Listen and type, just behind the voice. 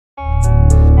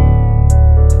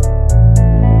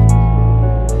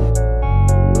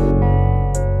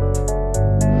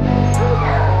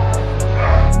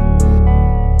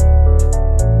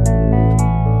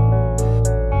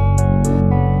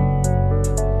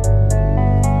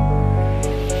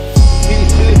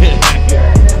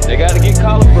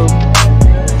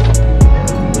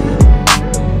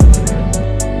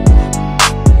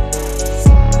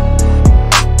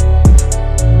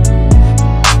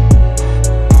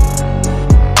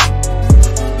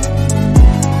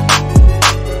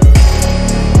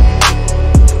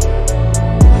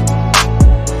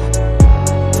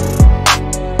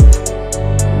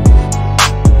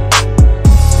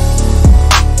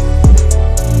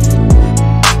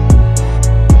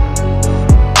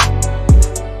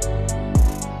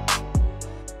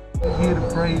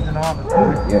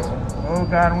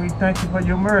God, and we thank you for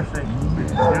your mercy,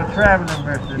 your traveling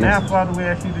mercy. Yes. Now, Father, we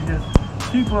ask you to just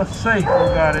keep us safe,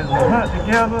 oh God, as we hunt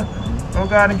together, oh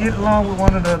God, and get along with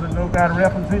one another, and oh God,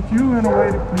 represent you in a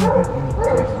way that pleases you.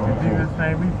 In Jesus'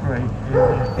 name we pray.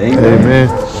 Amen. Amen.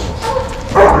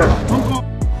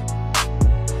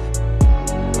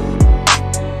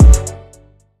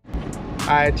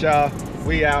 All right, y'all,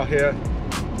 we out here,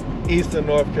 Eastern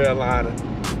North Carolina,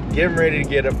 getting ready to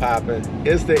get it popping.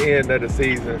 It's the end of the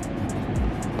season.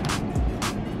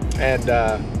 And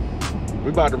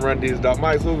we about to run these dogs.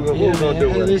 Mike, what we gonna do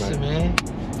with it, listen, man.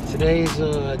 Today's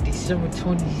December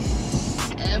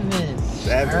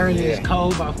 27th. Early, it's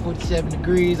cold, about 47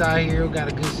 degrees out here. We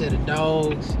got a good set of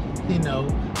dogs. You know,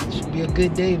 it should be a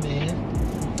good day, man.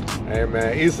 Hey,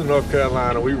 man, Eastern North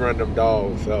Carolina, we run them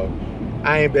dogs, so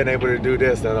I ain't been able to do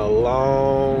this in a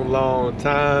long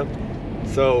time.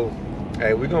 So,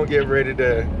 hey, we're gonna get ready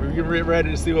to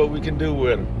see what we can do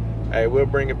with them. Hey, we'll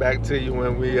bring it back to you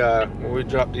when we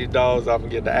drop these dogs off and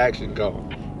get the action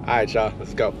going. All right, y'all,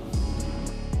 let's go.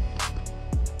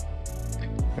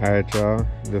 All right, y'all,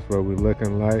 this what we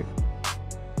looking like.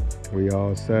 We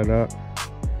all set up.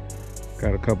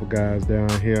 Got a couple guys down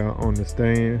here on the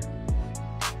stand.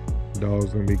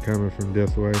 Dogs gonna be coming from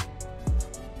this way.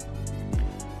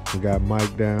 We got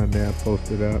Mike down there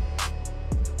posted up.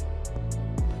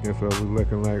 That's what we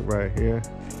looking like right here.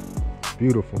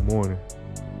 Beautiful morning.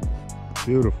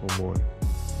 Beautiful morning.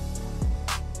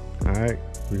 All right,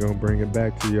 we're gonna bring it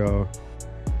back to y'all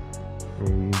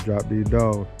when we drop these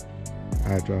dogs. All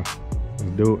right, y'all,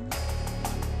 let's do it.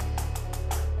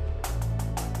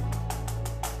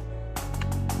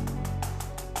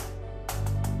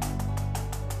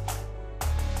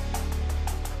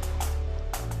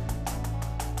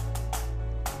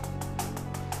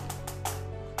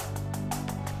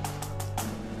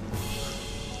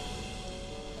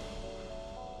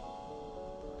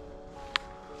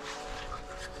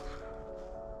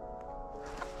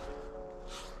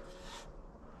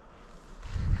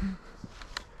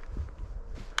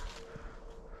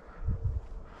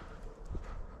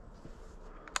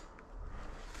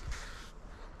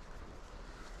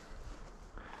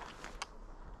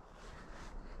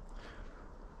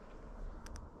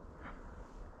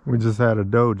 We just had a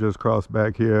doe just cross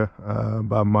back here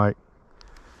by Mike.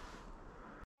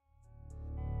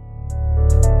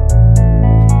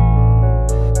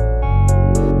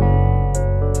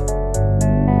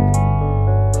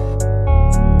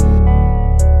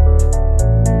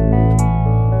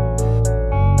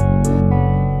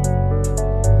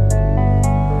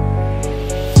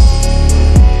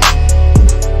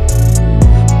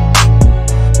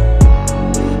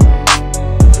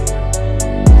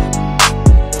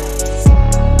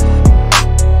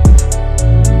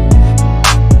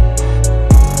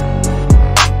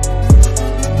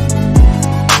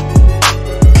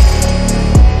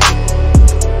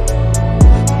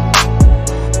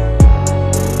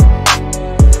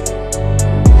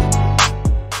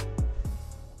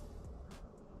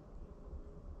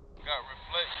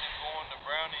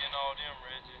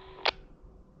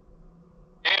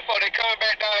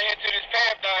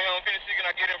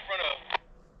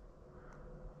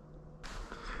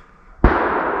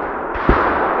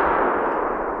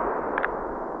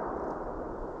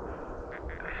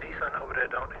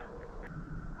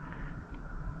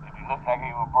 Looked like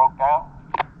he was broke down.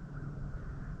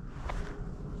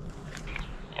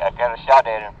 Yeah, I got a shot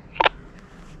at him.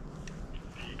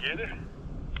 Did you get it?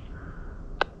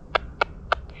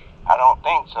 I don't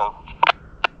think so.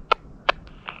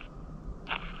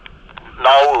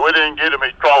 No, we didn't get him.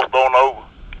 He crossed on over.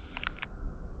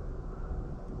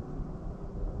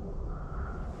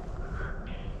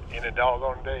 Any dog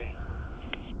on the day?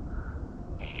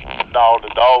 No, the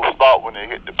dog stopped when they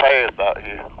hit the path out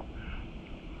here.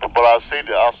 But I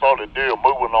saw the deer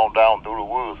moving on down through the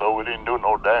woods, so we didn't do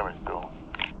no damage to him.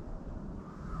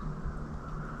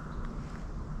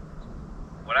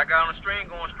 When I got on the string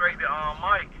going straight to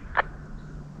Mike.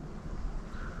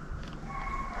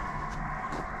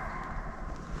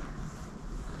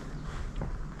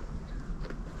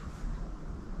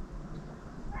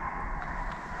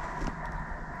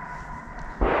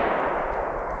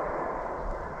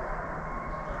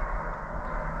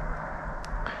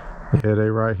 Yeah, they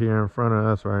right here in front of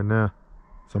us right now.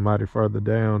 Somebody further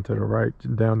down to the right,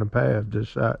 down the path,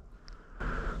 just shot.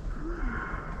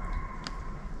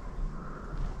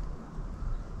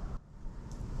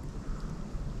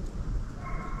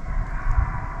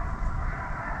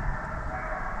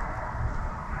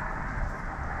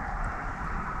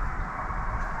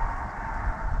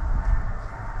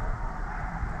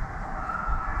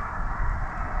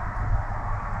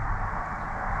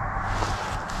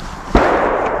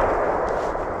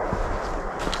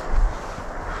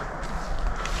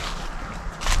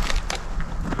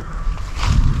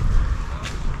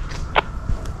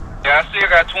 still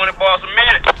got 20 bars a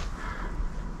minute.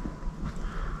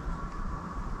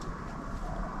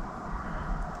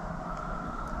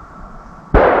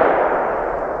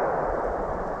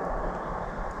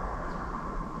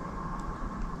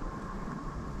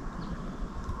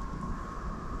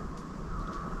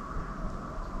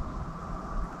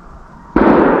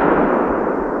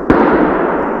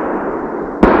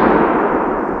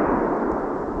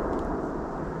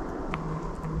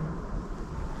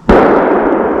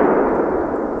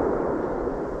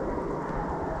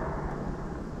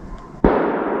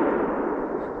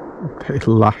 They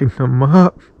lighten them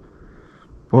up.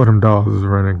 Boy, them dogs is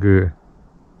running good.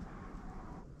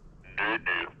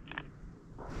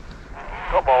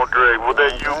 Come on, Drake. Was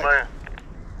that you, man?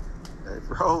 Hey,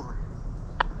 bro.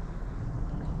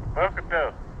 Look at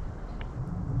that.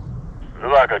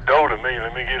 Look like a doe to me.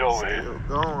 Let me get over here. Still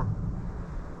going.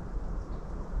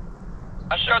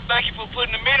 I sure thank you for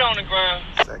putting the meat on the ground.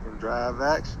 Second drive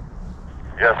action.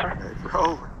 Yes, sir. Hey,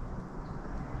 bro.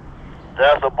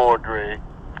 That's a boy, Drake.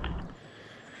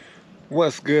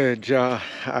 What's good, y'all?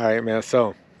 All right, man.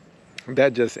 So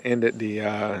that just ended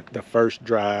the first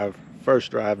drive.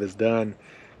 First drive is done.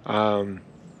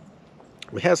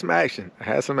 We had some action. I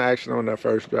had some action on that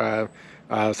first drive.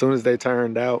 As soon as they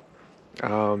turned out,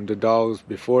 the dogs,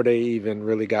 before they even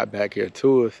really got back here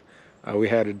to us, we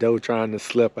had a doe trying to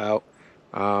slip out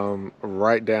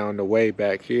right down the way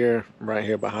back here, right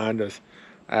here behind us.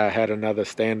 I had another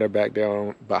stander back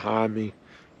there behind me.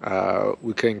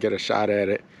 We couldn't get a shot at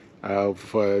it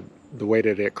for the way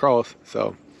that it crossed.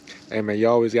 So, hey man, you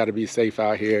always got to be safe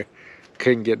out here.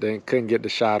 Couldn't get the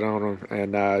shot on them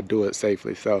and do it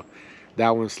safely. So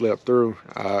that one slipped through.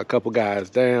 A couple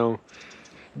guys down.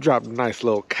 Dropped a nice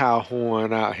little cow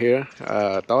horn out here.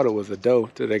 Thought it was a doe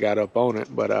till they got up on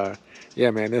it. But yeah,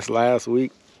 man, this last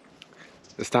week,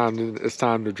 it's time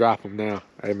to drop them now.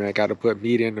 Hey man, got to put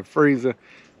meat in the freezer.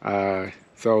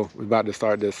 So we're about to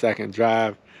start this second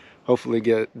drive. Hopefully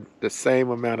get the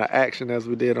same amount of action as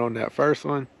we did on that first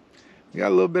one. We got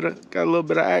a little bit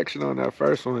of action on that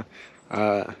first one.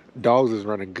 Dogs is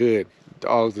running good.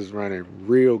 Dogs is running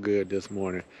real good this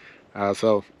morning.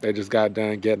 So they just got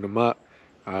done getting them up.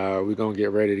 We're gonna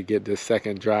get ready to get this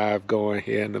second drive going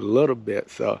here in a little bit.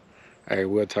 So hey,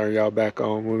 we'll turn y'all back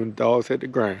on when the dogs hit the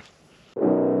ground.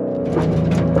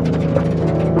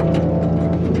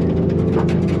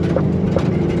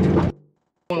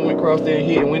 When we crossed that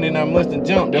hill, went in, I must have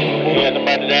jumped. That's when we had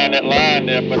somebody down that line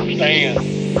there, but the stand,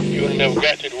 you would have never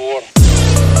got to the water.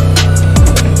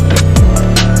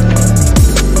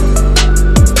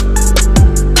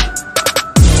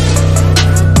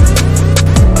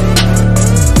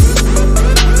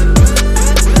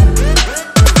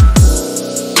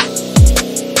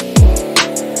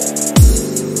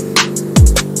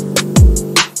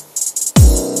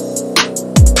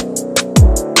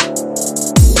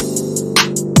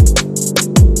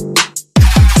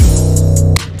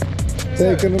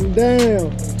 Taking them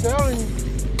down. I'm telling you.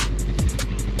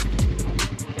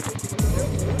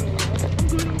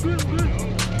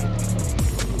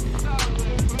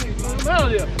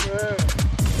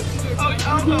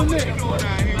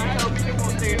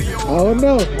 I don't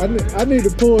know. I need to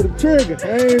pull the trigger. I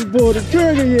ain't pulled the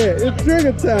trigger yet. It's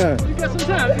trigger time. You got some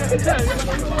time.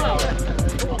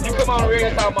 You come on here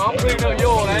and talk about I'm cleaning up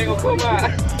yours. I ain't gonna come out.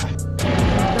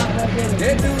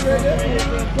 That dude right there.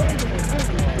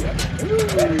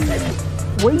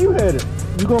 Where you headed?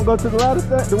 You gonna go to the ladder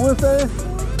stand, the wood stand?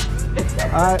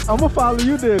 Alright, I'm gonna follow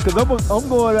you there because I'm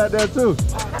going out there too.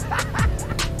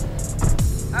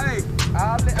 Hey, you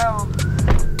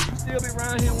still be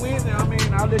around here Wednesday. I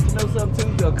mean, I'll let you know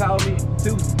something Tuesday. Call me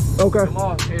Tuesday. Okay.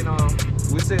 Tomorrow, and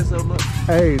we'll set something up.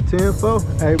 Hey, 10-4.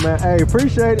 Hey man, hey,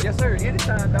 appreciate it. Yes, sir.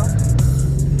 Anytime, though.